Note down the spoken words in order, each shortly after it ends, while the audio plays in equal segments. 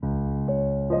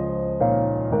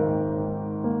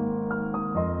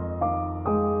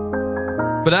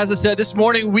But as I said, this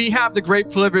morning, we have the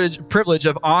great privilege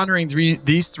of honoring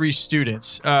these three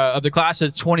students of the class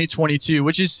of 2022,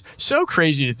 which is so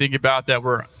crazy to think about that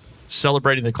we're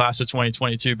celebrating the class of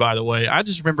 2022, by the way. I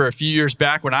just remember a few years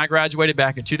back when I graduated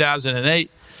back in 2008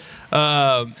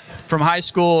 from high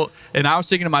school, and I was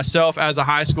thinking to myself as a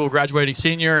high school graduating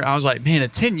senior, I was like, man, in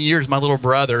 10 years, my little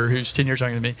brother, who's 10 years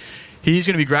younger than me, he's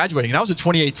going to be graduating. And that was in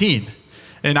 2018.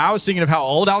 And I was thinking of how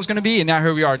old I was going to be, and now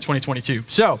here we are in 2022.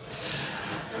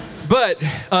 But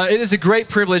it is a great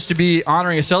privilege to be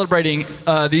honoring and celebrating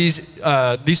these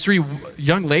three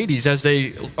young ladies as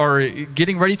they are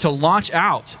getting ready to launch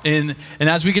out. And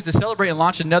as we get to celebrate and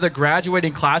launch another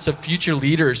graduating class of future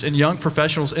leaders and young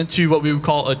professionals into what we would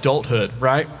call adulthood,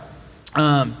 right?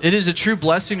 It is a true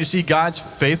blessing to see God's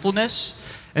faithfulness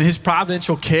and his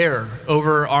providential care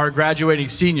over our graduating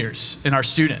seniors and our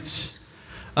students.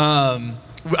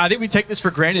 I think we take this for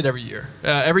granted every year.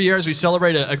 Every year as we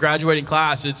celebrate a graduating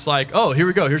class, it's like, oh, here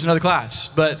we go, here's another class.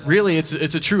 But really, it's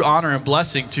a true honor and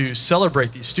blessing to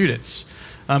celebrate these students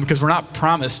because we're not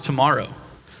promised tomorrow.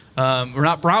 We're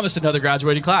not promised another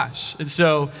graduating class. And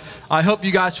so I hope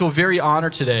you guys feel very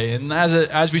honored today. And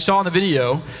as we saw in the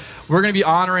video, we're going to be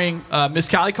honoring Miss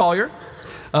Callie Collier,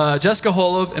 Jessica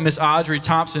Holub, and Miss Audrey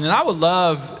Thompson. And I would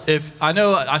love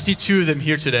I see two of them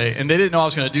here today, and they didn't know I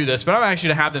was going to do this, but I'm actually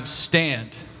going to have them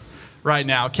stand right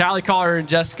now. Callie Collier and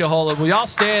Jessica Holub, will y'all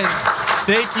stand?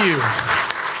 Thank you.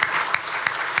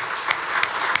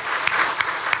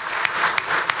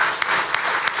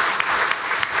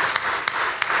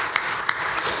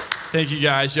 Thank you,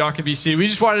 guys. Y'all can be seated. We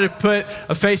just wanted to put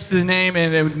a face to the name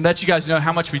and let you guys know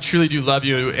how much we truly do love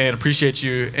you and appreciate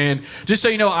you. And just so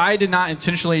you know, I did not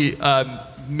intentionally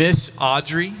miss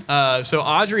Audrey. So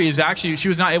Audrey she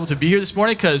was not able to be here this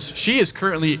morning because she is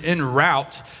currently en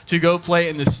route to go play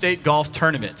in the state golf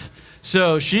tournament.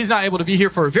 So she's not able to be here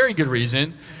for a very good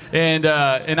reason. And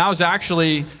I was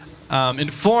actually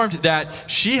informed that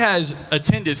she has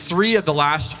attended 3 of the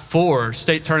last 4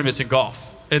 state tournaments in golf.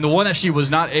 And the one that she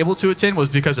was not able to attend was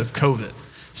because of COVID.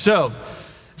 So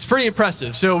it's pretty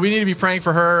impressive. So we need to be praying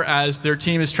for her as their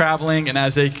team is traveling and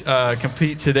as they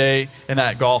compete today in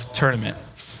that golf tournament.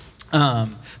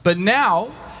 But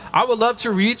now, I would love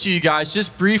to read to you guys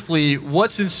just briefly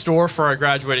what's in store for our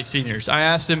graduating seniors. I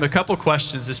asked them a couple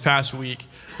questions this past week,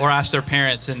 or asked their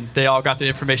parents, and they all got the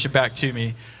information back to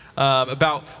me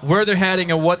about where they're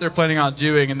heading and what they're planning on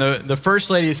doing. And the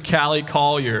first lady is Callie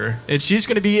Collier, and she's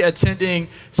going to be attending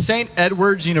St.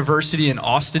 Edward's University in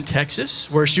Austin,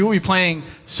 Texas, where she will be playing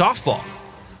softball.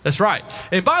 That's right.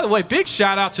 And by the way, big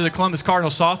shout out to the Columbus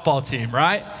Cardinals softball team,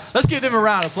 right? Let's give them a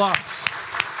round of applause.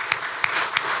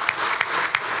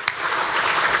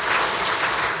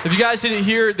 If you guys didn't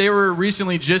hear, they were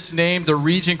recently just named the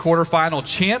region quarterfinal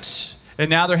champs, and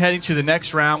now they're heading to the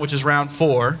next round, which is round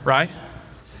 4, right?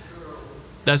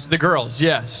 That's the girls,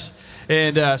 yes.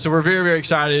 And so we're very, very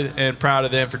excited and proud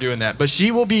of them for doing that. But she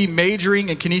will be majoring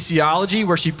in kinesiology,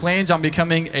 where she plans on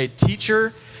becoming a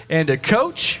teacher and a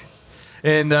coach.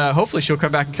 And hopefully she'll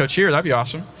come back and coach here. That'd be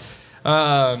awesome.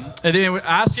 And then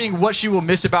asking what she will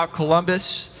miss about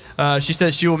Columbus, she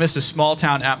says she will miss the small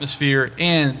town atmosphere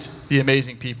and the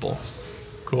amazing people.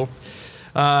 Cool.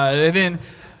 And then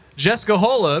Jessica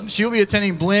Holub, she will be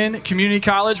attending Blinn Community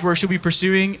College, where she'll be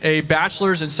pursuing a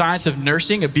Bachelor's in Science of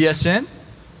Nursing, a BSN.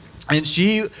 And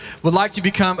she would like to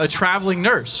become a traveling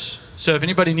nurse. So if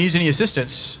anybody needs any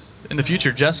assistance in the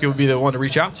future, Jessica would be the one to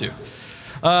reach out to.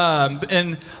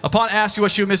 And upon asking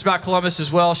what she would miss about Columbus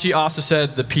as well, she also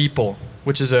said the people,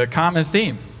 which is a common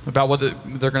theme about what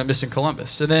they're going to miss in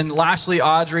Columbus. And then lastly,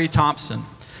 Audrey Thompson.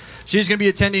 She's going to be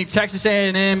attending Texas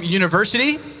A&M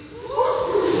University,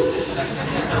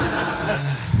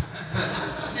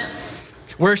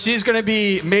 where she's going to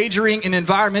be majoring in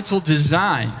environmental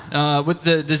design with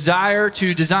the desire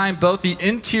to design both the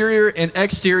interior and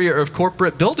exterior of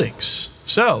corporate buildings.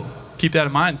 So keep that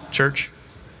in mind, church.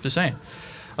 Just saying.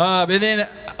 And then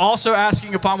also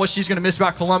asking upon what she's going to miss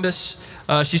about Columbus,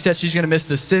 she said she's going to miss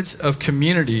the sense of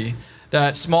community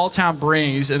that small town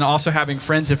brings, and also having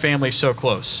friends and family so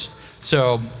close.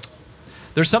 So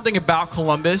there's something about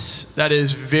Columbus that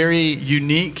is very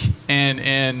unique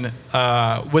and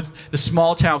with the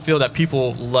small town feel that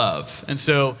people love. And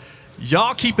so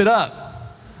y'all keep it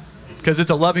up, because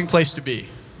it's a loving place to be.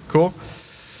 Cool?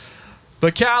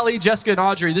 But Callie, Jessica, and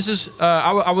Audrey, this is,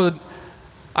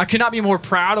 I could not be more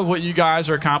proud of what you guys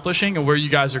are accomplishing and where you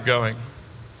guys are going.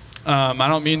 I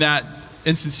don't mean that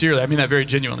insincerely. I mean that very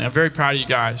genuinely. I'm very proud of you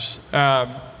guys.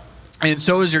 And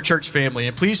so is your church family.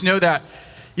 And please know that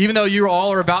even though you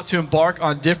all are about to embark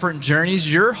on different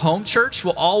journeys, your home church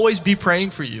will always be praying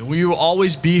for you. We will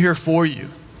always be here for you.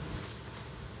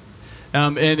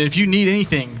 And if you need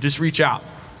anything, just reach out.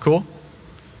 Cool?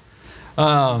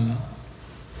 I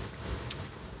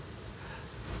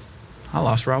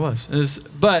lost where I was.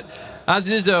 But as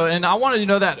it is, though, and I wanted you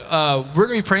to know that we're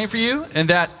going to be praying for you, and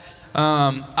that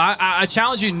I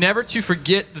challenge you never to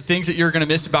forget the things that you're going to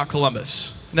miss about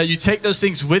Columbus. And that you take those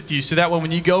things with you so that when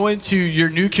you go into your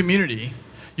new community,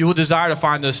 you will desire to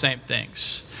find those same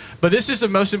things. But this is the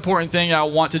most important thing I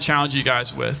want to challenge you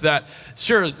guys with. That,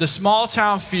 sure, the small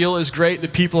town feel is great, the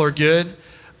people are good,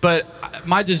 but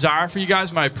my desire for you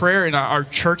guys, my prayer and our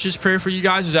church's prayer for you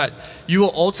guys is that you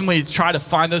will ultimately try to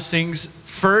find those things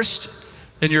first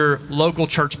in your local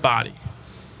church body.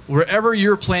 Wherever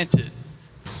you're planted,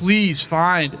 please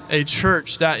find a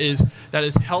church that is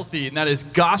healthy and that is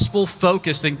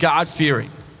gospel-focused and God-fearing.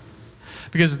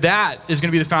 Because that is going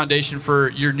to be the foundation for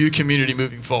your new community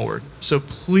moving forward. So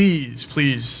please,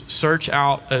 please search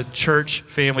out a church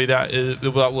family that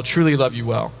will truly love you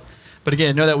well. But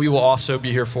again, know that we will also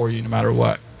be here for you no matter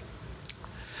what.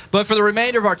 But for the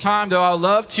remainder of our time, though, I would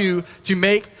love to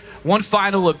make one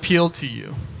final appeal to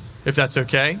you, if that's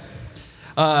okay.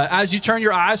 As you turn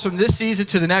your eyes from this season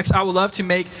to the next, I would love to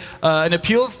make an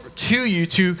appeal to you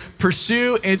to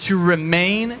pursue and to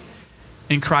remain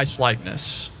in Christ's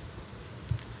likeness.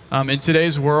 In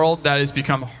today's world, that has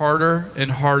become harder and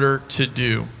harder to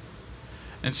do.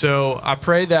 And so I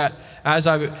pray that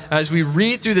as we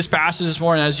read through this passage this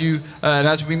morning, and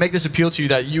as we make this appeal to you,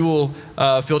 that you will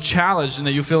feel challenged and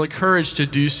that you'll feel encouraged to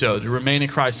do so, to remain in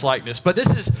Christ's likeness. But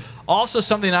this is also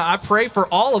something that I pray for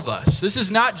all of us. This is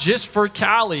not just for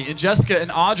Callie and Jessica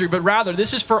and Audrey, but rather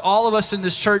this is for all of us in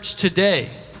this church today,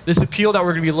 this appeal that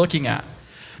we're going to be looking at.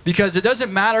 Because it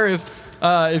doesn't matter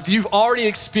if you've already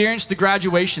experienced the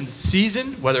graduation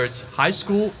season, whether it's high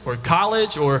school or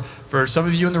college, or for some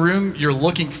of you in the room, you're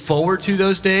looking forward to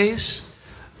those days.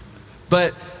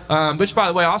 But, which by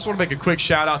the way, I also want to make a quick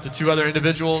shout out to two other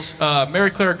individuals, Mary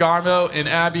Claire Garmo and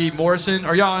Abby Morrison.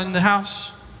 Are y'all in the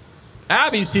house?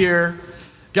 Abby's here.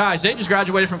 Guys, they just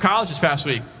graduated from college this past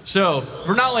week. So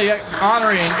we're not only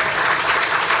honoring...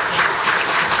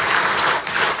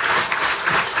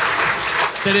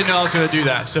 They didn't know I was going to do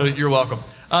that, so you're welcome.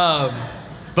 But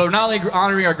we're not only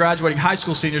honoring our graduating high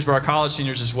school seniors, but our college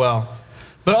seniors as well.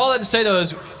 But all that to say, though,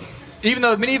 is even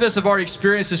though many of us have already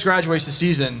experienced this graduation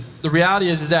season, the reality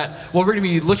is that what we're going to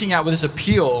be looking at with this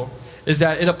appeal is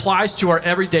that it applies to our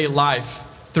everyday life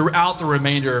throughout the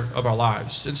remainder of our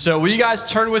lives. And so will you guys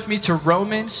turn with me to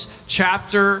Romans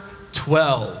chapter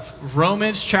 12.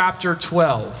 Romans chapter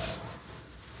 12.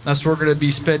 That's where we're going to be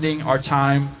spending our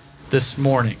time this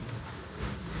morning.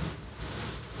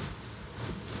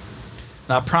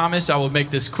 Now, I promise I will make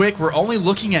this quick. We're only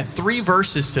looking at 3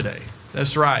 verses today.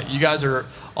 That's right. You guys are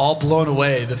all blown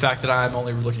away the fact that I'm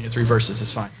only looking at 3 verses.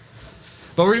 It's fine.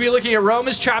 But we're going to be looking at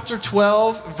Romans chapter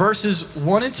 12, verses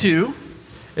 1 and 2.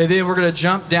 And then we're going to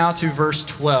jump down to verse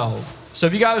 12. So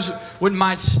if you guys wouldn't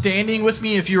mind standing with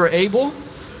me if you are able.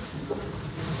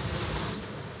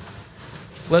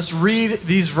 Let's read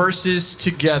these verses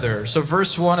together. So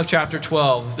verse 1 of chapter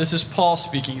 12, this is Paul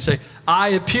speaking. Say, I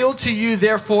appeal to you,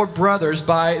 therefore, brothers,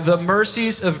 by the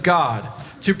mercies of God,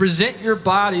 to present your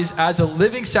bodies as a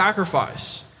living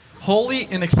sacrifice, holy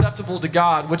and acceptable to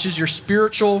God, which is your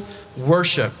spiritual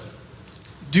worship.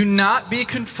 Do not be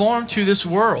conformed to this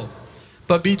world,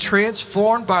 but be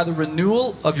transformed by the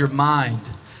renewal of your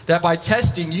mind, that by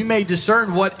testing you may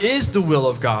discern what is the will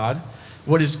of God,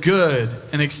 what is good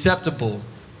and acceptable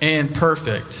and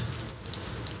perfect.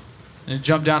 And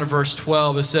jump down to verse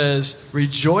 12. It says,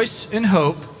 rejoice in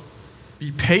hope,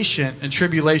 be patient in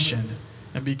tribulation,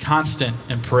 and be constant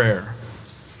in prayer.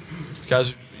 You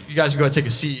guys can go ahead and take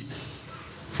a seat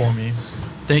for me.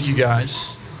 Thank you, guys.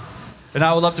 And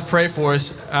I would love to pray for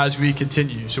us as we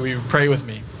continue. So will you pray with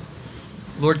me?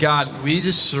 Lord God, we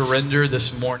just surrender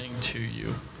this morning to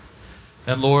you.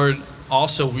 And Lord,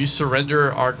 also we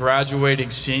surrender our graduating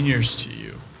seniors to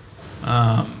you.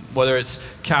 Whether it's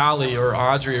Callie or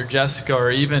Audrey or Jessica or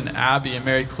even Abby and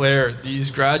Mary Claire, these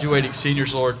graduating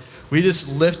seniors, Lord, we just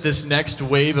lift this next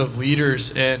wave of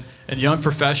leaders and young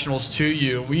professionals to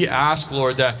you. We ask,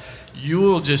 Lord, that you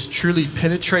will just truly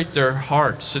penetrate their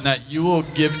hearts and that you will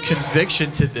give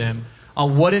conviction to them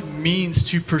on what it means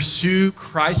to pursue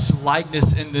Christ's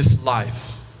likeness in this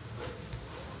life.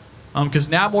 Because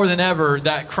now more than ever,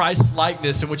 that Christ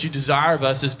likeness and what you desire of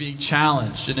us is being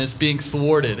challenged and is being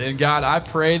thwarted. And God, I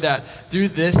pray that through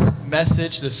this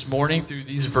message this morning, through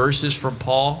these verses from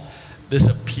Paul, this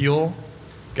appeal,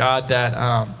 God,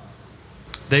 that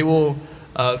they will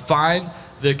find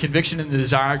the conviction and the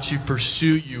desire to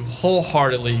pursue you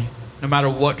wholeheartedly, no matter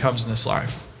what comes in this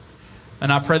life.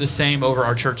 And I pray the same over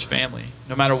our church family,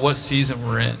 no matter what season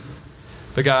we're in.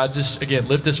 But God, I just, again,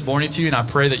 lift this morning to you, and I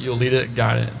pray that you'll lead it and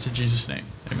guide it. It's in Jesus' name.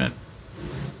 Amen.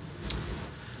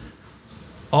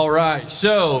 All right,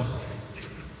 so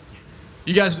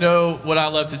you guys know what I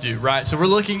love to do, right? So we're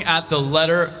looking at the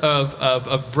letter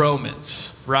of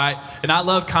Romans, right? And I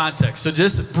love context. So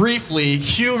just briefly,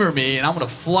 humor me, and I'm going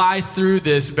to fly through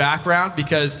this background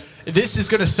because this is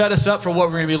going to set us up for what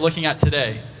we're going to be looking at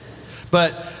today.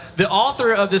 But the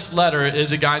author of this letter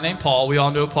is a guy named Paul. We all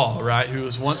know Paul, right? Who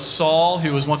was once Saul,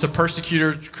 who was once a persecutor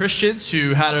of Christians,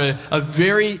 who had a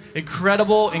very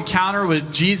incredible encounter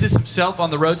with Jesus himself on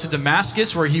the road to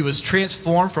Damascus, where he was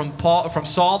transformed from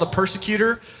Saul, the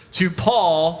persecutor, to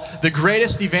Paul, the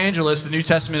greatest evangelist the New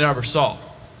Testament ever saw.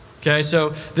 Okay, so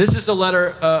this is the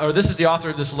letter, or this is the author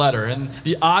of this letter. And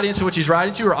the audience in which he's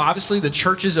writing to are obviously the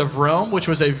churches of Rome, which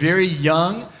was a very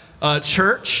young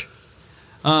church.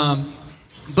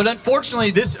 But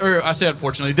unfortunately,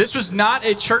 this was not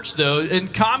a church, though. In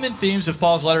common themes of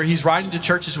Paul's letter, he's writing to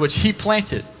churches which he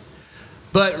planted.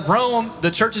 But Rome,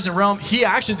 the churches in Rome, he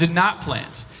actually did not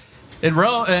plant. In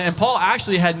Rome, and Paul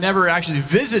actually had never actually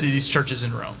visited these churches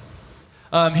in Rome.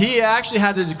 He actually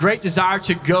had a great desire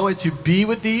to go and to be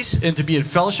with these and to be in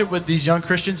fellowship with these young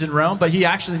Christians in Rome, but he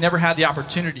actually never had the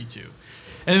opportunity to.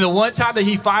 And the one time that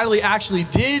he finally actually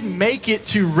did make it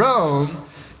to Rome,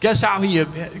 guess how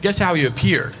he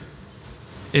appeared?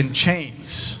 In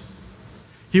chains.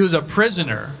 He was a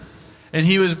prisoner, and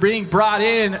he was being brought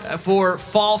in for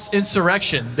false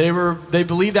insurrection. They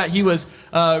believed that he was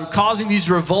causing these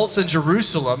revolts in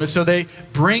Jerusalem, and so they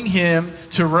bring him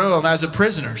to Rome as a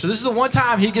prisoner. So this is the one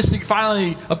time he gets to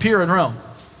finally appear in Rome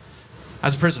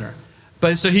as a prisoner.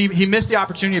 But so he missed the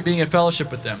opportunity of being in fellowship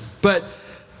with them. But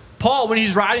Paul, when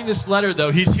he's writing this letter,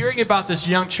 though, he's hearing about this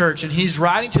young church, and he's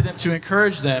writing to them to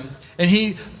encourage them. And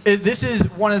this is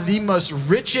one of the most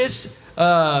richest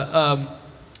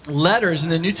letters in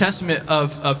the New Testament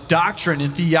of doctrine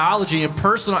and theology and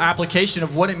personal application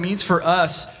of what it means for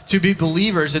us to be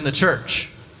believers in the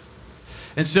church.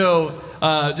 And so,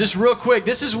 just real quick,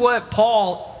 this is what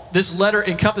this letter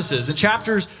encompasses. In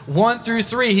chapters 1 through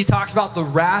 3, he talks about the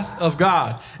wrath of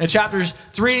God. In chapters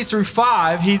 3 through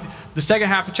 5, the second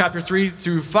half of chapter 3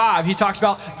 through 5, he talks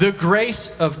about the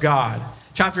grace of God.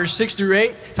 Chapters 6 through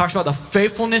 8, he talks about the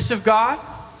faithfulness of God.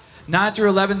 9 through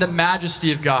 11, the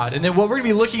majesty of God. And then what we're going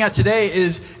to be looking at today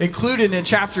is included in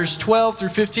chapters 12 through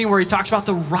 15, where he talks about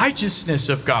the righteousness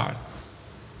of God.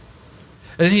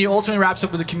 And then he ultimately wraps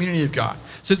up with the community of God.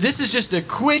 So this is just a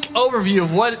quick overview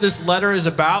of what this letter is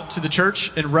about to the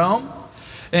church in Rome.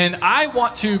 And I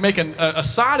want to make a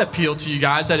side appeal to you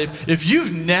guys that if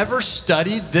you've never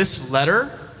studied this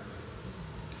letter,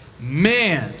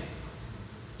 man,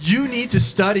 you need to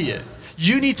study it.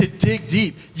 You need to dig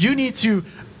deep. You need to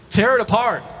tear it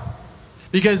apart.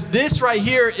 Because this right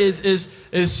here is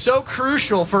so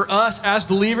crucial for us as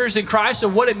believers in Christ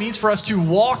and what it means for us to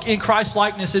walk in Christ's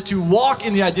likeness and to walk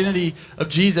in the identity of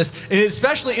Jesus, and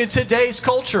especially in today's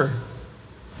culture.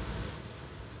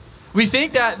 We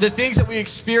think that the things that we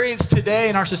experience today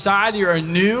in our society are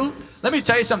new. Let me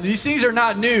tell you something. These things are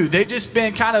not new. They've just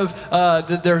been kind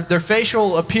of, their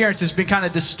facial appearance has been kind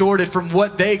of distorted from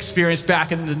what they experienced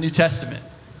back in the New Testament.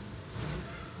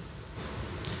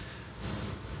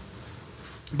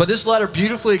 But this letter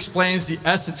beautifully explains the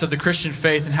essence of the Christian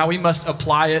faith and how we must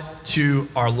apply it to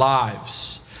our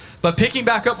lives. But picking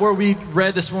back up where we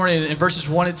read this morning in verses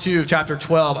 1 and 2 of chapter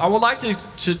 12, I would like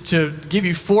to give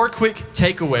you 4 quick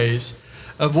takeaways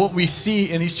of what we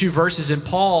see in these 2 verses, and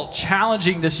Paul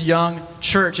challenging this young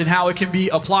church and how it can be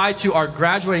applied to our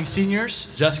graduating seniors,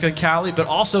 Jessica and Callie, but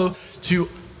also to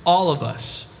all of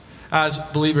us as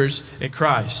believers in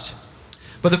Christ.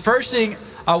 But the first thing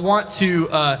I want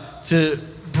to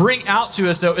bring out to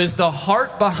us, though, is the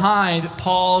heart behind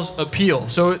Paul's appeal.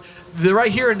 So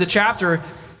right here in the chapter,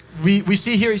 we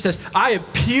see here, he says, I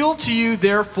appeal to you,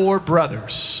 therefore,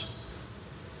 brothers.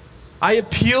 I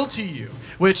appeal to you,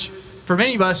 which for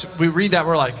many of us, we read that,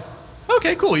 we're like,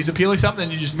 okay, cool, he's appealing something,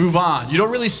 and you just move on. You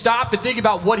don't really stop and think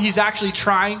about what he's actually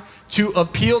trying to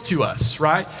appeal to us,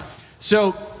 right?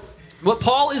 So what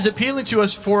Paul is appealing to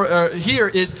us for here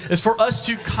is for us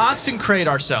to consecrate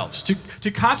ourselves,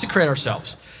 to consecrate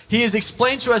ourselves. He has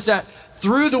explained to us that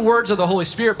through the words of the Holy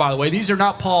Spirit, by the way, these are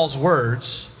not Paul's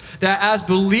words, that as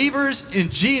believers in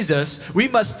Jesus, we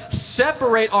must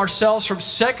separate ourselves from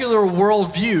secular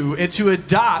worldview and to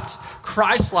adopt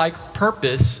Christ-like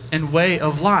purpose and way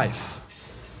of life.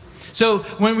 So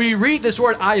when we read this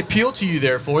word, I appeal to you,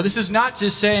 therefore, this is not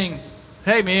just saying,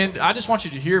 hey, man, I just want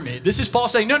you to hear me. This is Paul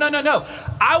saying, no.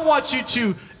 I want you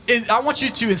to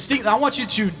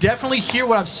definitely hear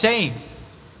what I'm saying.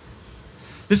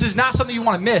 This is not something you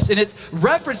want to miss. And it's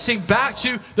referencing back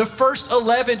to the first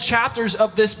 11 chapters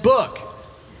of this book,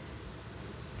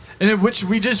 and in which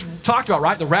we just talked about,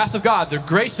 right? The wrath of God, the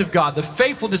grace of God, the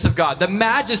faithfulness of God, the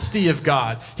majesty of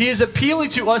God. He is appealing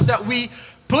to us that we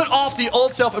put off the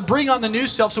old self and bring on the new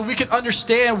self so we can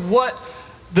understand what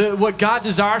God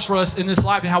desires for us in this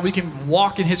life and how we can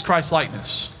walk in his Christ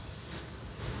likeness.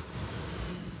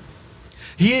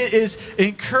 He is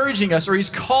encouraging us, or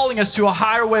he's calling us to a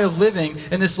higher way of living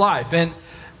in this life. And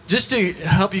just to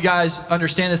help you guys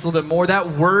understand this a little bit more, that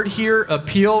word here,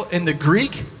 appeal, in the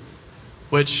Greek,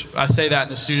 which I say that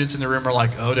and the students in the room are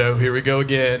like, oh no, here we go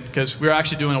again, because we're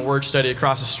actually doing a word study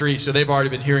across the street, so they've already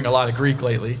been hearing a lot of Greek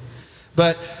lately.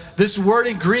 But this word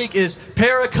in Greek is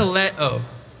parakaleo,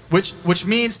 which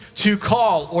means to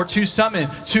call or to summon,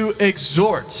 to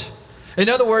exhort. In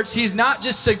other words, he's not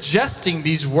just suggesting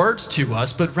these words to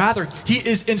us, but rather he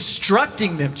is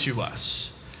instructing them to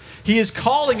us. He is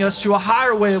calling us to a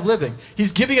higher way of living.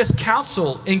 He's giving us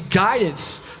counsel and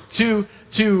guidance to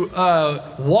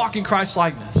walk in Christ's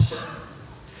likeness.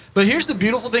 But here's the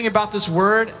beautiful thing about this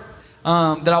word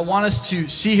that I want us to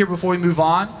see here before we move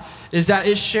on, is that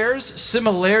it shares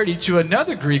similarity to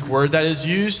another Greek word that is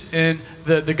used in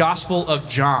the Gospel of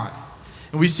John.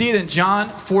 And we see it in John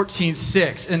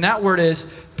 14:6, and that word is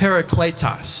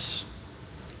parakletos,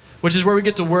 which is where we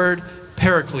get the word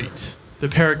paraclete, the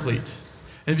paraclete.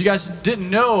 And if you guys didn't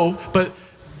know, but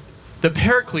the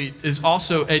paraclete is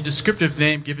also a descriptive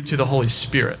name given to the Holy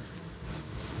Spirit.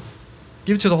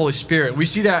 Given to the Holy Spirit. We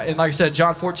see that in, like I said,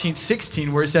 John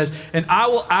 14:16, where it says, and I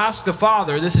will ask the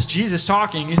Father, this is Jesus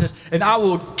talking, he says, and I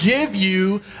will give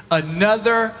you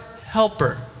another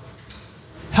helper,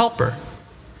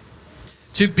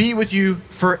 to be with you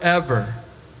forever.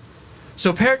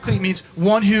 So paraclete means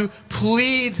one who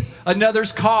pleads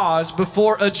another's cause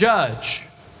before a judge,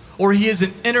 or he is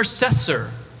an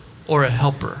intercessor or a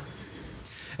helper.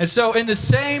 And so in the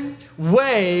same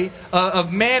way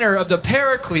of manner of the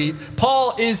paraclete,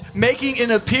 Paul is making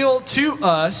an appeal to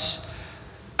us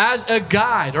as a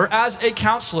guide or as a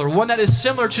counselor, one that is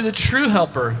similar to the true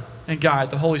helper and guide,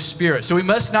 the Holy Spirit. So we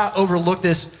must not overlook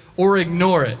this or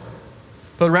ignore it,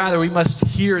 but rather we must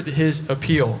hear his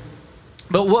appeal.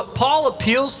 But what Paul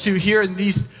appeals to here in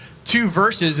these two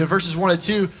verses, in verses 1 and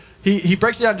 2, he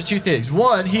breaks it down to two things.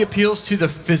 One, he appeals to the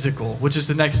physical, which is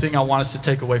the next thing I want us to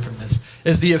take away from this,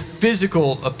 is the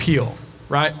physical appeal,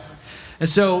 right? And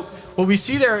so what we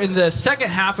see there in the second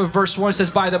half of verse 1, it says,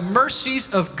 by the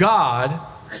mercies of God,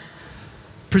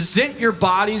 present your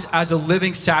bodies as a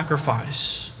living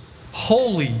sacrifice,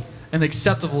 holy and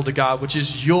acceptable to God, which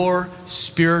is your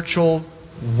spiritual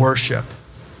worship.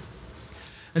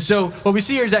 And so what we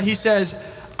see here is that he says,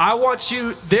 I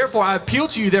appeal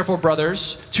to you, therefore,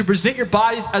 brothers, to present your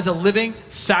bodies as a living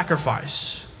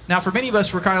sacrifice. Now, for many of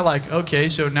us, we're kind of like, okay,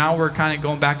 so now we're kind of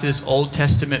going back to this Old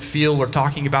Testament feel. We're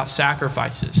talking about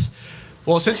sacrifices.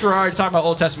 Well, since we're already talking about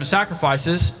Old Testament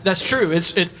sacrifices, that's true.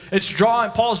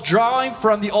 Paul's drawing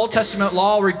from the Old Testament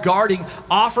law regarding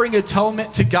offering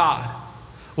atonement to God.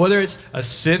 Whether it's a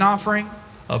sin offering,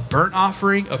 a burnt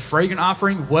offering, a fragrant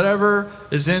offering, whatever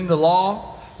is in the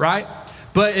law, right?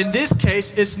 But in this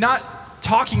case, it's not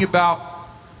talking about,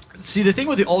 see, the thing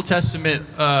with the Old Testament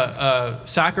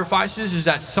sacrifices is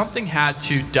that something had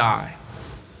to die.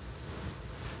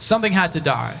 Something had to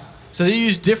die. So they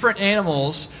used different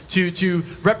animals to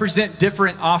represent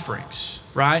different offerings,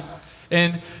 right?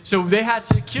 And so they had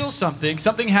to kill something.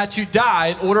 Something had to die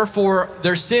in order for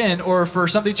their sin or for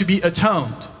something to be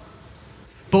atoned.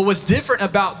 But what's different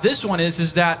about this one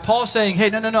is that Paul's saying, hey,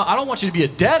 no, I don't want you to be a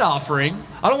dead offering.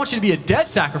 I don't want you to be a dead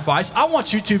sacrifice. I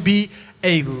want you to be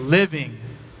a living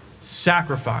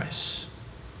sacrifice.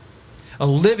 A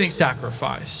living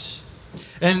sacrifice.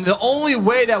 And the only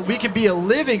way that we can be a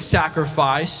living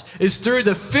sacrifice is through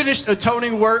the finished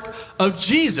atoning work of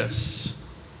Jesus.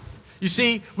 You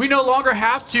see, we no longer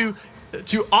have to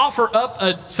offer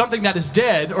up something that is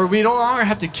dead, or we no longer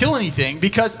have to kill anything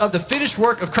because of the finished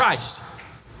work of Christ.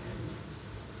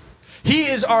 He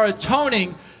is our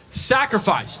atoning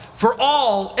sacrifice for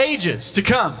all ages to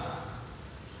come.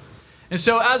 And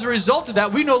so as a result of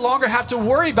that, we no longer have to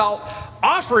worry about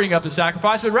offering up the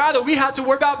sacrifice, but rather we have to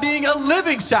worry about being a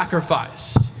living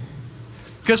sacrifice.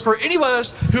 Because for any of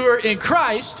us who are in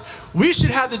Christ, we should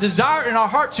have the desire in our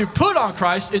heart to put on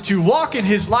Christ and to walk in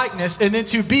his likeness and then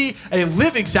to be a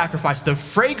living sacrifice, the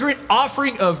fragrant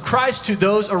offering of Christ to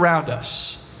those around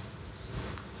us.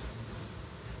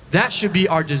 That should be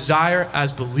our desire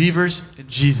as believers in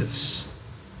Jesus.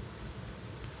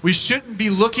 We shouldn't be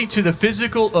looking to the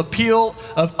physical appeal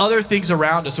of other things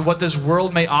around us and what this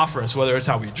world may offer us, whether it's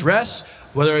how we dress,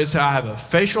 whether it's I have a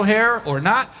facial hair or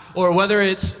not, or whether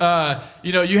it's,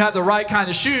 you have the right kind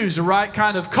of shoes, the right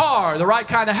kind of car, the right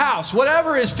kind of house,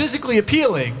 whatever is physically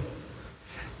appealing,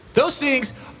 those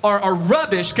things are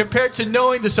rubbish compared to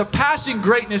knowing the surpassing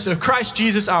greatness of Christ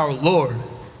Jesus our Lord.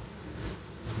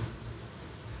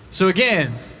 So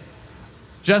again,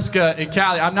 Jessica and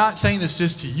Callie, I'm not saying this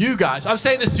just to you guys. I'm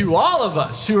saying this to all of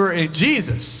us who are in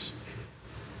Jesus.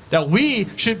 That we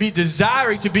should be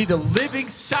desiring to be the living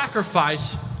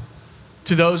sacrifice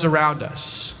to those around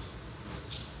us.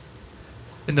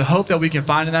 And the hope that we can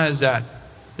find in that is that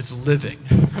it's living,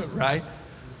 right?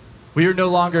 We are no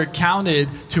longer counted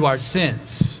to our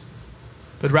sins,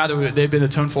 but rather they've been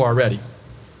atoned for already.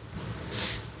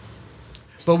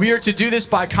 But we are to do this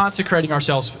by consecrating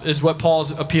ourselves, is what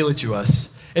Paul's appealing to us.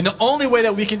 And the only way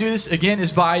that we can do this, again,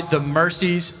 is by the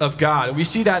mercies of God. And we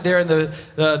see that there in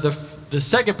the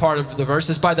second part of the verse,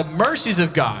 is by the mercies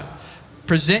of God.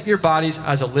 Present your bodies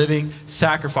as a living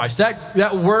sacrifice.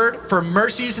 That word for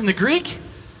mercies in the Greek,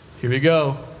 here we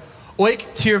go,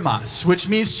 oiktirmos, which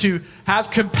means to have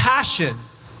compassion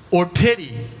or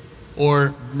pity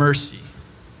or mercy,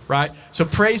 right? So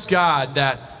praise God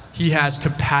that he has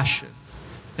compassion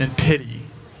and pity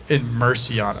and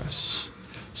mercy on us.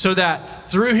 So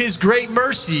that through his great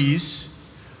mercies,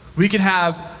 we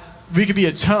can be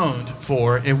atoned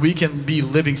for, and we can be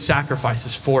living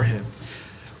sacrifices for him.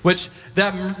 Which,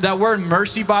 that word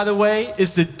mercy, by the way,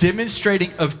 is the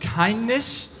demonstrating of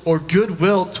kindness or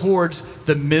goodwill towards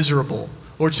the miserable,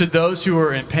 or to those who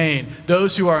are in pain,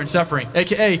 those who are in suffering,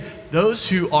 aka those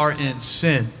who are in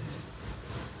sin.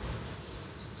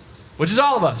 Which is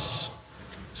all of us.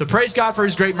 So praise God for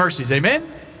his great mercies. Amen?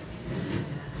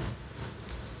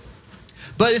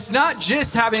 But it's not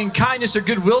just having kindness or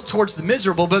goodwill towards the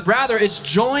miserable, but rather it's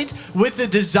joined with the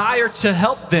desire to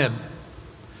help them.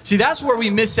 See, that's where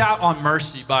we miss out on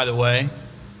mercy, by the way.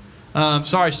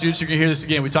 Sorry, students, you're going to hear this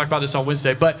again. We talked about this on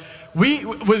Wednesday. But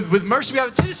with mercy, we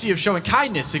have a tendency of showing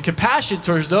kindness and compassion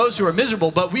towards those who are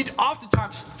miserable, but we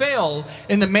oftentimes fail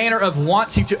in the manner of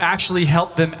wanting to actually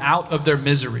help them out of their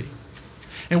misery.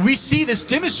 And we see this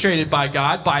demonstrated by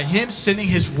God, by him sending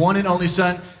his one and only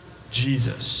son,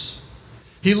 Jesus.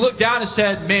 He looked down and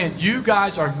said, man, you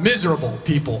guys are miserable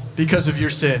people because of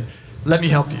your sin. Let me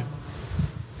help you.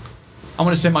 I'm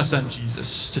going to send my son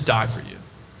Jesus to die for you.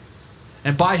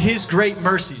 And by his great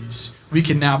mercies, we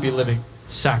can now be living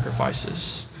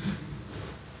sacrifices.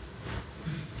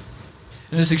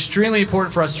 And it's extremely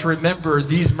important for us to remember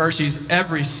these mercies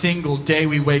every single day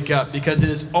we wake up, because it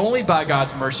is only by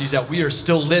God's mercies that we are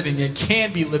still living and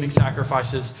can be living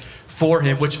sacrifices for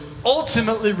him, which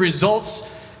ultimately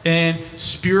results in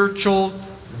spiritual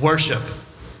worship.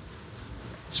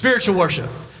 Spiritual worship.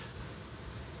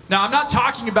 Now, I'm not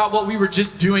talking about what we were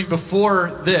just doing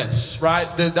before this,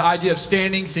 right? The idea of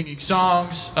standing, singing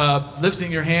songs,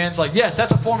 lifting your hands. Like, yes,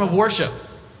 that's a form of worship.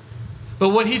 But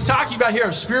what he's talking about here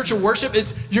of spiritual worship,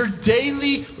 it's your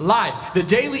daily life, the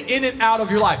daily in and out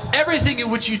of your life. Everything in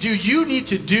which you do, you need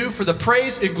to do for the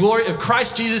praise and glory of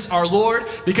Christ Jesus our Lord,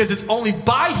 because it's only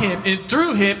by him and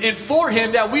through him and for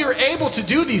him that we are able to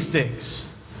do these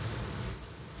things.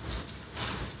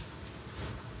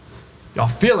 Y'all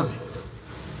feeling me?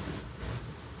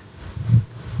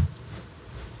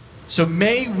 So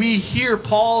may we hear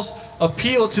Paul's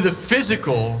appeal to the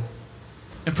physical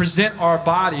and present our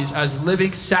bodies as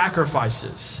living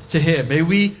sacrifices to him. May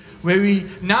we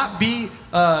not be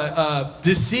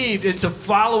deceived into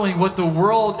following what the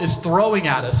world is throwing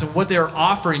at us and what they are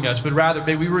offering us, but rather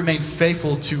may we remain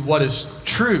faithful to what is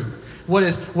true, what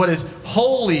is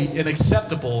holy and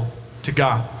acceptable to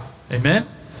God. Amen?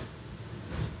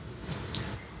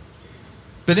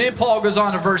 But then Paul goes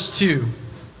on to verse 2.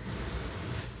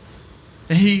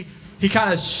 And he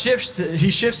kind of shifts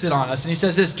it on us, and he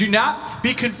says this: do not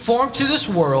be conformed to this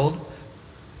world,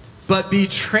 but be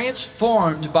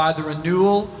transformed by the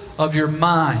renewal of your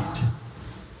mind.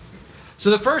 So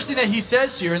the first thing that he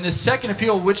says here in this second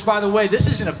appeal, which, by the way, this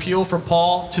is an appeal from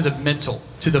Paul to the mental,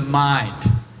 to the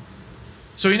mind.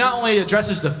 So he not only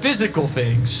addresses the physical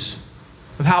things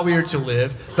of how we are to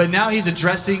live, but now he's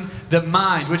addressing the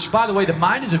mind, which, by the way, the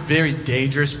mind is a very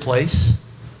dangerous place.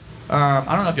 I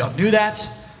don't know if y'all knew that.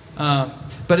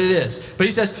 But it is. But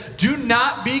he says, do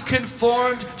not be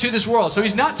conformed to this world. So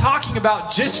he's not talking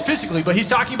about just physically, but he's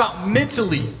talking about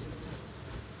mentally.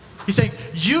 He's saying,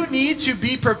 you need to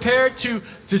be prepared to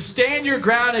stand your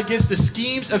ground against the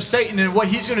schemes of Satan and what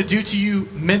he's going to do to you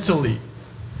mentally.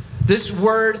 This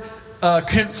word,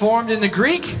 conformed in the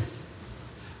Greek,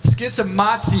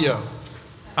 schizomatio.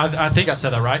 I think I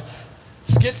said that right.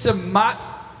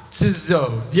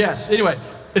 Schizomatizo. Yes. Anyway,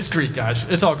 it's Greek, guys.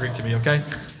 It's all Greek to me, okay?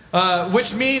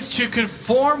 which means to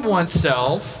conform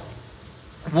oneself,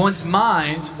 one's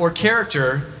mind or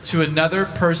character to another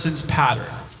person's pattern.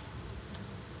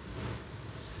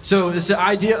 So it's the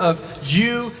idea of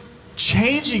you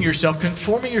changing yourself,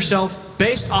 conforming yourself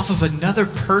based off of another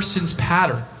person's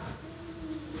pattern.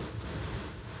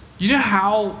 You know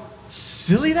how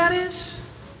silly that is?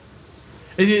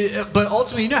 But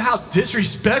ultimately, you know how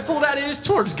disrespectful that is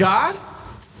towards God?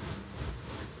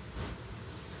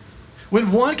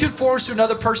 When one conforms to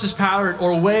another person's pattern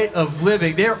or way of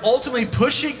living, they are ultimately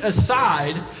pushing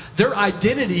aside their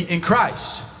identity in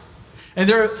Christ. And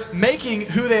they're making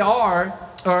who they are,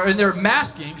 and they're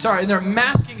masking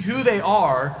who they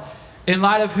are in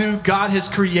light of who God has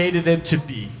created them to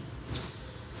be.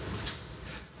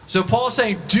 So Paul's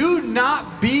saying, do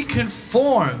not be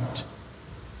conformed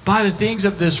by the things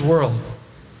of this world,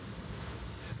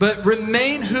 but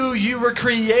remain who you were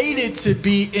created to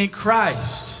be in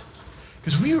Christ.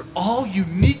 Because we are all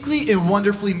uniquely and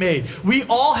wonderfully made. We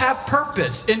all have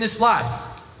purpose in this life.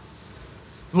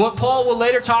 What Paul will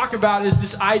later talk about is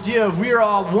this idea of we are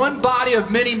all one body of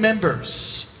many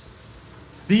members.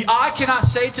 The eye cannot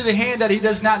say to the hand that he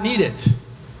does not need it,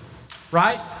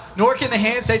 right? Nor can the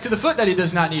hand say to the foot that he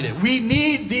does not need it. We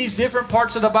need these different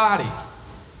parts of the body.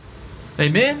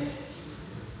 Amen?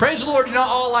 Praise the Lord, you're not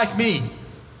all like me.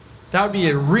 That would be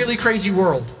a really crazy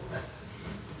world.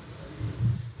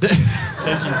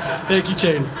 Thank you. Thank you,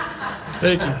 Chad.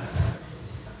 Thank you.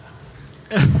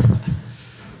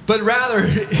 But rather,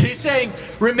 he's saying,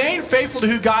 remain faithful to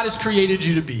who God has created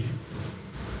you to be.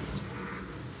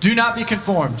 Do not be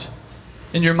conformed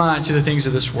in your mind to the things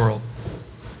of this world.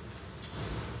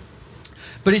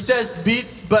 But he says,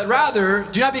 but rather,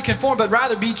 do not be conformed, but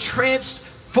rather be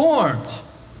transformed.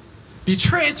 Be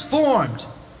transformed.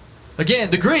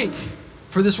 Again, the Greek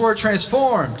for this word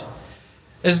transformed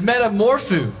is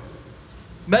metamorpho.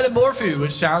 Metamorpho,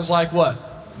 which sounds like what?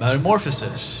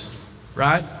 Metamorphosis,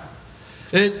 right?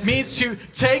 It means to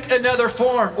take another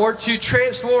form or to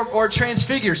transform or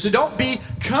transfigure. So don't be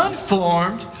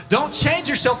conformed. Don't change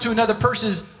yourself to another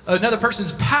person's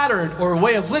pattern or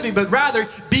way of living, but rather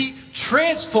be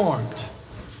transformed.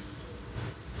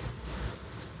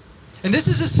 And this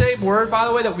is the same word, by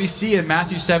the way, that we see in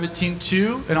Matthew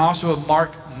 17:2 and also in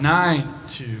Mark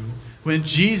 9:2. When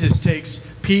Jesus takes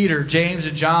Peter, James,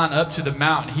 and John up to the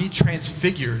mountain, he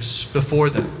transfigures before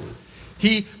them.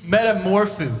 He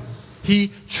metamorpho.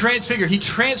 He transfigured. He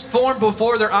transformed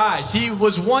before their eyes. He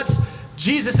was once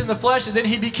Jesus in the flesh, and then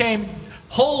he became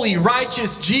holy,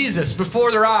 righteous Jesus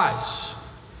before their eyes.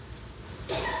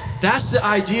 That's the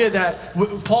idea that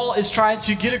Paul is trying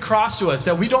to get across to us,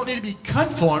 that we don't need to be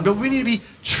conformed, but we need to be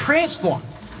transformed.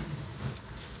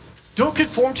 Don't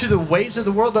conform to the ways of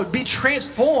the world, but be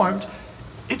transformed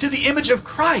into the image of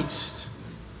Christ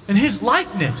and his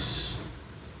likeness.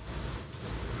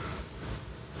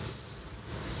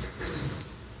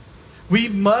 We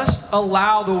must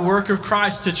allow the work of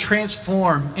Christ to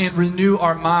transform and renew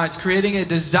our minds, creating a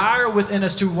desire within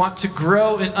us to want to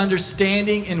grow in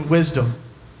understanding and wisdom,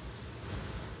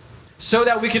 so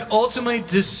that we can ultimately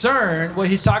discern what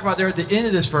he's talking about there at the end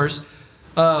of this verse.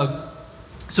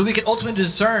 So we can ultimately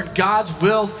discern God's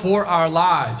will for our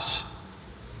lives,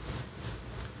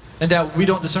 and that we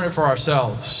don't discern it for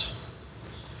ourselves.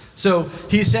 So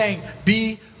he's saying,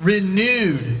 be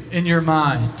renewed in your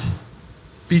mind.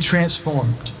 Be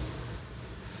transformed,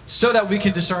 so that we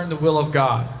can discern the will of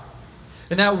God.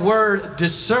 And that word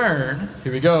discern,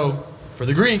 here we go, for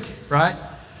the Greek, right?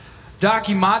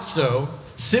 Dokimazo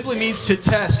simply means to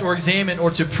test or examine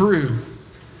or to prove.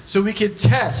 So we can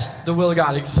test the will of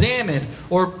God, examine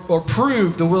or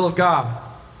prove the will of God.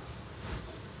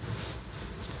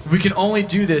 We can only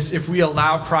do this if we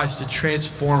allow Christ to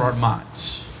transform our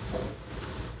minds.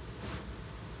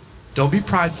 Don't be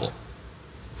prideful.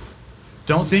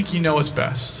 Don't think you know what's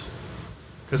best,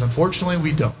 because unfortunately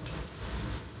we don't.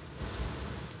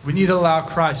 We need to allow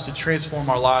Christ to transform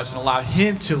our lives and allow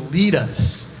him to lead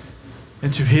us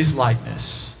into his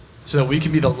likeness so that we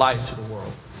can be the light to the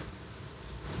world.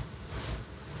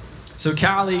 So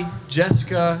Callie,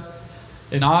 Jessica,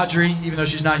 and Audrey, even though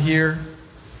she's not here,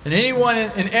 and anyone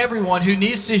and everyone who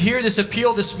needs to hear this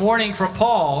appeal this morning from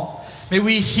Paul, may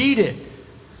we heed it.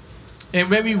 And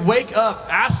when we wake up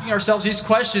asking ourselves these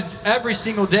questions every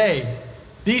single day,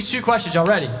 these two questions, y'all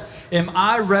ready? Am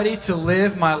I ready to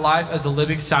live my life as a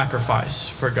living sacrifice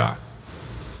for God?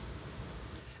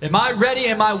 Am I ready?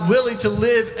 Am I willing to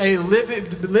live a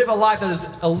life that is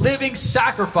a living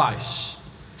sacrifice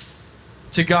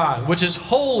to God, which is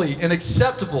holy and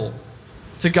acceptable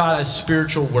to God as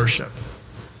spiritual worship?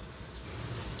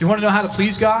 You want to know how to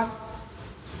please God?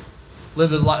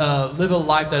 live a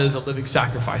life that is a living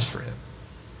sacrifice for him.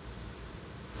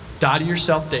 Die to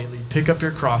yourself daily, pick up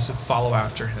your cross, and follow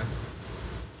after him.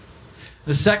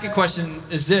 The second question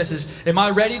is this, am I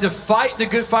ready to fight the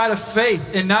good fight of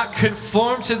faith and not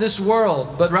conform to this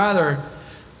world, but rather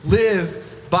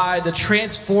live by the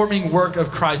transforming work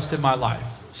of Christ in my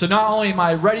life? So not only am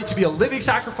I ready to be a living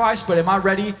sacrifice, but am I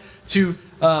ready to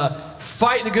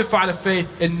fight the good fight of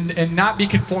faith and not be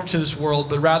conformed to this world,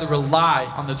 but rather rely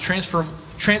on the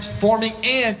transforming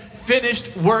and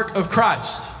finished work of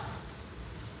Christ?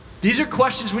 These are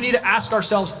questions we need to ask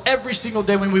ourselves every single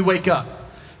day when we wake up.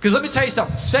 Because let me tell you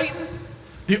something. Satan,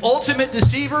 the ultimate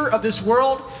deceiver of this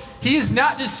world, he is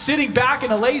not just sitting back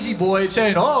in a lazy boy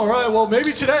saying, oh, all right, well,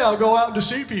 maybe today I'll go out and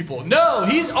deceive people. No,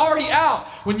 he's already out.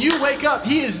 When you wake up,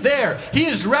 he is there. He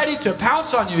is ready to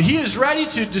pounce on you. He is ready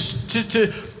to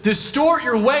distort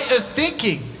your way of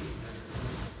thinking.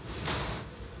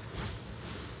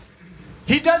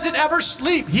 He doesn't ever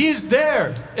sleep. He is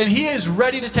there, and he is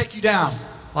ready to take you down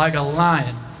like a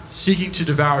lion seeking to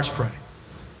devour its prey.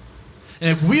 And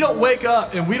if we don't wake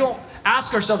up and we don't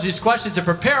ask ourselves these questions and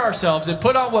prepare ourselves and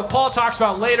put on what Paul talks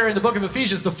about later in the book of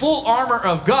Ephesians, the full armor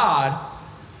of God,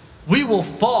 we will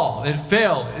fall and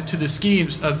fail into the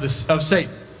schemes of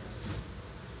Satan.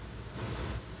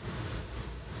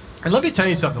 And let me tell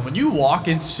you something. When you walk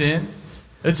in sin,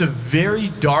 it's a very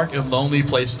dark and lonely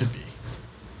place to be.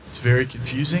 It's very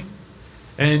confusing.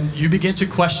 And you begin to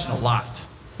question a lot,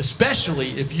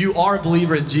 especially if you are a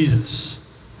believer in Jesus.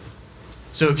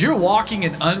 So if you're walking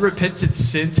in unrepentant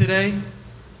sin today,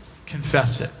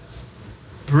 confess it.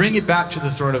 Bring it back to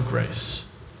the throne of grace.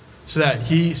 So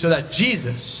that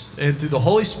Jesus, and through the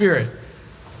Holy Spirit,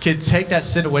 can take that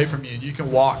sin away from you and you can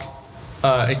walk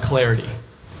in clarity.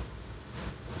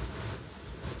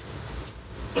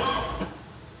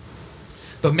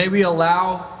 But may we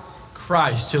allow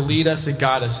Christ to lead us and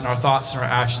guide us in our thoughts and our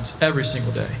actions every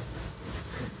single day.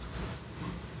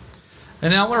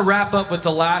 And then I want to wrap up with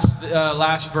the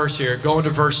last verse here, going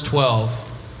to verse 12.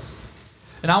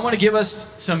 And I want to give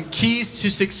us some keys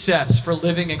to success for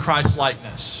living in Christ's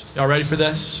likeness. Y'all ready for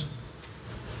this?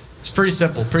 It's pretty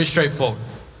simple, pretty straightforward.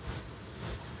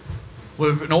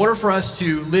 In order for us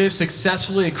to live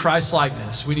successfully in Christ's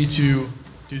likeness, we need to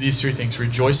do these three things.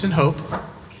 Rejoice in hope,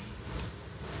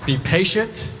 be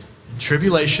patient in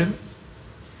tribulation,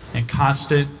 and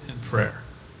constant in prayer.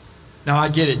 Now I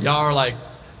get it. Y'all are like,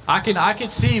 I can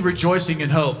see rejoicing in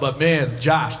hope, but man,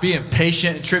 Josh, being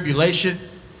patient in tribulation,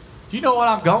 do you know what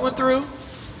I'm going through?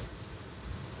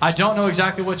 I don't know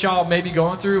exactly what y'all may be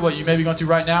going through, what you may be going through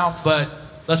right now, but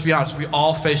let's be honest, we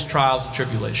all face trials and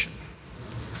tribulation.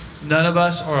 None of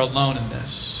us are alone in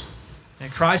this.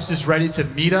 And Christ is ready to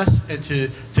meet us and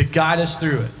to guide us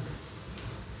through it.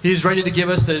 He's ready to give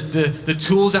us the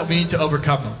tools that we need to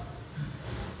overcome them.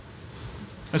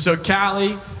 And so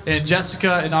Callie and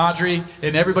Jessica and Audrey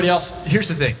and everybody else, here's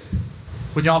the thing.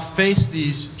 When y'all face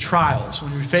these trials,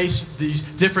 when we face these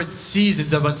different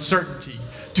seasons of uncertainty,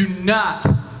 do not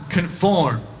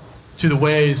conform to the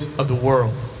ways of the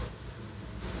world.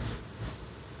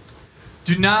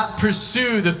 Do not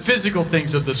pursue the physical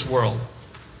things of this world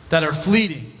that are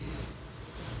fleeting,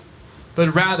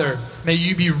 but rather may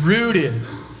you be rooted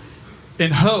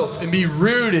in hope and be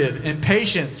rooted in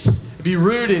patience, and be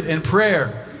rooted in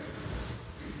prayer.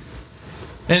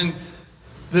 And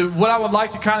what I would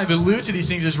like to kind of allude to these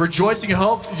things is rejoicing in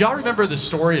hope. Do y'all remember the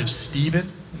story of Stephen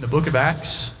in the book of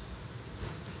Acts?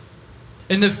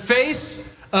 In the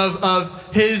face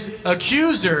of his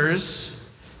accusers,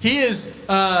 he is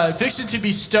fixing to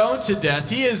be stoned to death.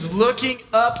 He is looking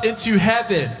up into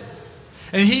heaven.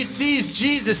 And he sees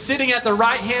Jesus sitting at the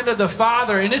right hand of the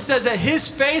Father. And it says that his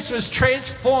face was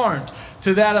transformed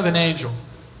to that of an angel.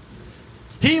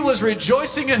 He was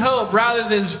rejoicing in hope rather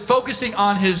than focusing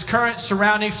on his current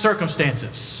surrounding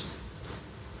circumstances.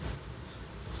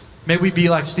 May we be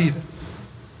like Stephen.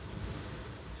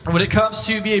 And when it comes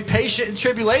to being patient in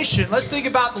tribulation, let's think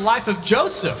about the life of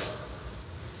Joseph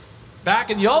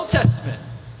back in the Old Testament.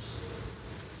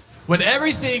 When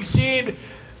everything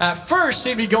at first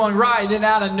seemed to be going right, and then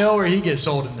out of nowhere he gets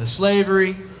sold into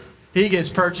slavery. He gets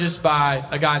purchased by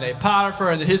a guy named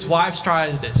Potiphar, and his wife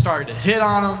started to hit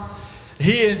on him.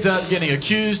 He ends up getting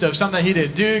accused of something he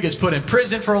didn't do, gets put in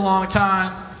prison for a long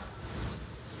time.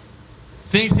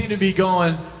 Things seem to be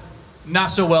going not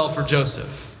so well for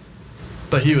Joseph.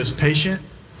 But he was patient,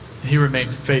 and he remained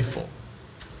faithful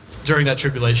during that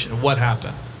tribulation. And what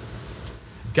happened?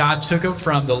 God took him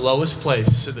from the lowest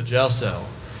place to the jail cell,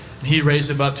 and he raised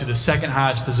him up to the second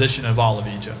highest position of all of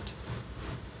Egypt.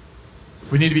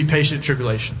 We need to be patient in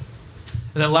tribulation.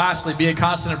 And then lastly, being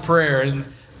constant in prayer. And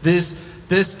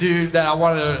this dude that I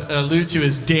want to allude to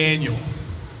is Daniel.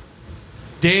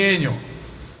 Daniel.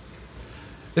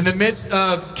 In the midst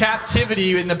of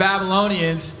captivity in the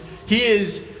Babylonians, he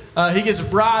gets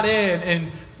brought in,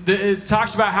 and it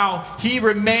talks about how he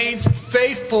remains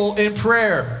faithful in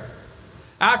prayer.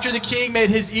 After the king made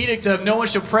his edict of no one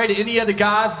shall pray to any other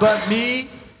gods but me,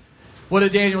 what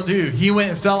did Daniel do? He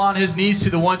went and fell on his knees to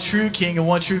the one true king and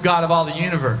one true God of all the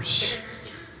universe.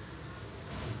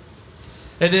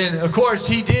 And then, of course,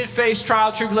 he did face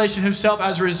trial tribulation himself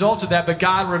as a result of that, but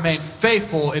God remained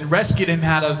faithful and rescued him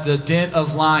out of the den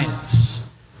of lions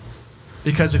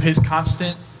because of his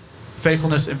constant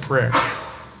faithfulness in prayer.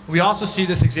 We also see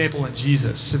this example in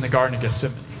Jesus in the Garden of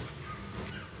Gethsemane.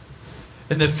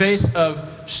 In the face of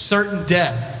certain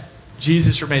death,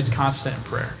 Jesus remains constant in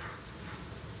prayer.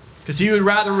 Because he would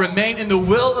rather remain in the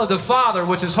will of the Father,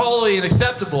 which is holy and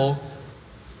acceptable,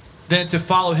 than to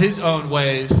follow his own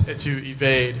ways and to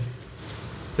evade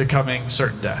the coming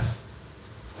certain death.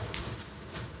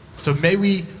 So may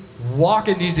we walk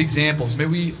in these examples. May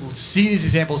we see these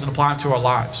examples and apply them to our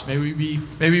lives. May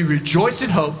we rejoice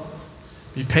in hope,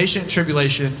 be patient in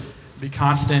tribulation, be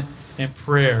constant in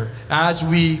prayer. As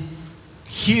we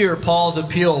hear Paul's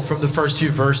appeal from the first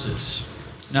two verses.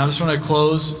 Now I just want to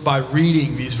close by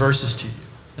reading these verses to you.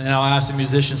 And then I'll ask the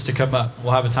musicians to come up.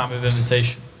 We'll have a time of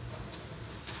invitation.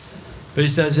 But he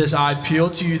says this, I appeal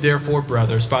to you therefore,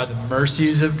 brothers, by the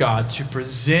mercies of God, to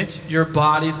present your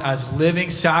bodies as living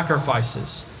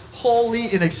sacrifices, holy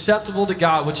and acceptable to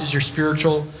God, which is your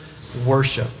spiritual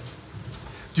worship.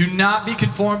 Do not be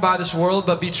conformed by this world,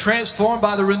 but be transformed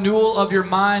by the renewal of your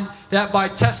mind, that by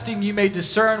testing you may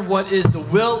discern what is the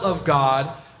will of God,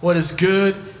 what is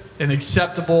good and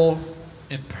acceptable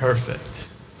and perfect.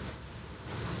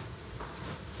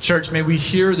 Church, may we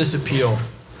hear this appeal.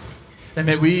 And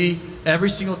may we every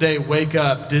single day wake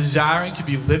up desiring to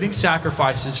be living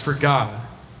sacrifices for God,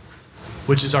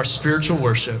 which is our spiritual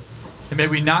worship. And may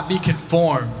we not be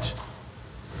conformed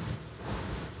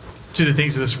to the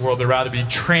things of this world, but rather be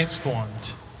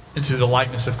transformed into the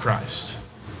likeness of Christ.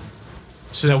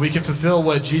 So that we can fulfill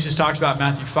what Jesus talks about in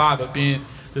Matthew 5 of being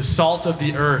the salt of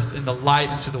the earth and the light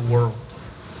into the world.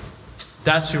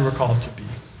 That's who we're called to be.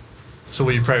 So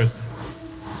will you pray with me?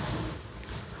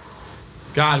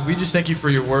 God, we just thank you for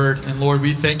your word. And Lord,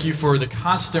 we thank you for the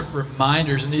constant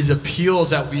reminders and these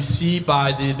appeals that we see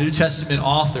by the New Testament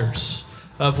authors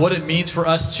of what it means for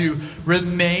us to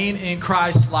remain in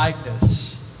Christ's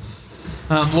likeness.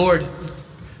 Lord,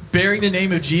 bearing the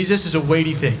name of Jesus is a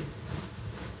weighty thing.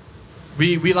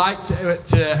 We like to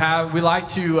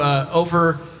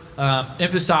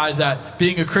emphasize that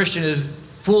being a Christian is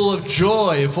full of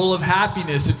joy, full of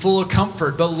happiness, and full of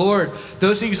comfort. But Lord,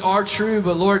 those things are true.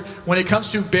 But Lord, when it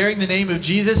comes to bearing the name of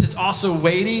Jesus, it's also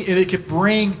weighty, and it can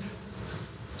bring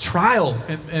trial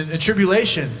and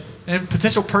tribulation and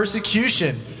potential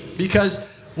persecution. Because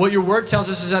what your word tells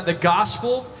us is that the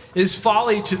gospel is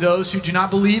folly to those who do not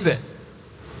believe it.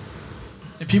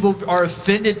 And people are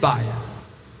offended by it.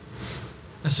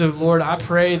 And so, Lord, I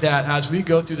pray that as we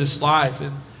go through this life,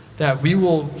 and that we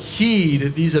will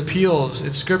heed these appeals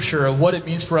in Scripture of what it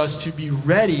means for us to be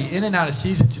ready in and out of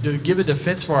season to give a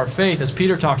defense for our faith, as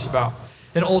Peter talks about,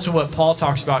 and ultimately what Paul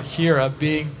talks about here of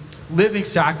being living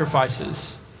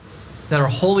sacrifices that are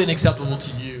holy and acceptable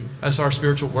to you as our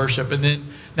spiritual worship, and then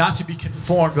not to be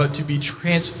conformed, but to be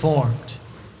transformed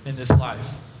in this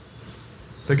life.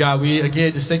 But God, we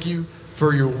again just thank you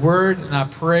for your word, and I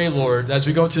pray, Lord, as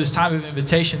we go into this time of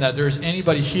invitation, that there's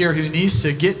anybody here who needs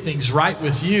to get things right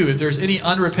with you. If there's any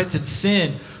unrepentant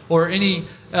sin or anything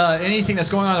that's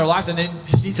going on in their life that they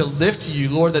just need to lift to you,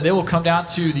 Lord, that they will come down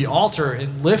to the altar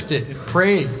and lift it and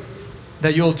pray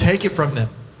that you'll take it from them.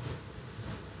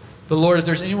 But Lord, if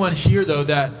there's anyone here, though,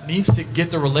 that needs to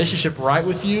get the relationship right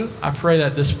with you, I pray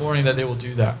that this morning that they will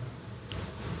do that.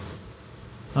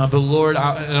 But Lord,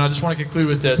 I just want to conclude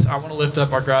with this. I want to lift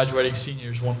up our graduating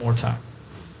seniors one more time.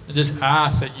 And just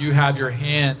ask that you have your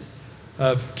hand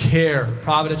of care,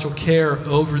 providential care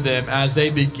over them as they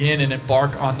begin and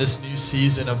embark on this new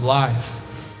season of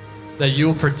life. That you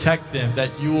will protect them,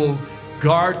 that you will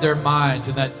guard their minds,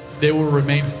 and that they will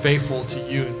remain faithful to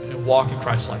you and walk in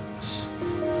Christ's likeness.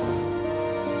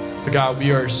 But God,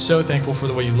 we are so thankful for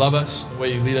the way you love us, the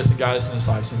way you lead us and guide us in this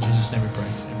life. In Jesus' name we pray.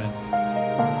 Amen.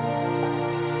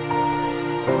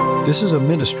 This is a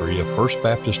ministry of First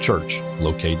Baptist Church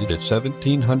located at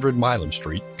 1700 Milam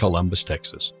Street, Columbus,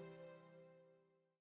 Texas.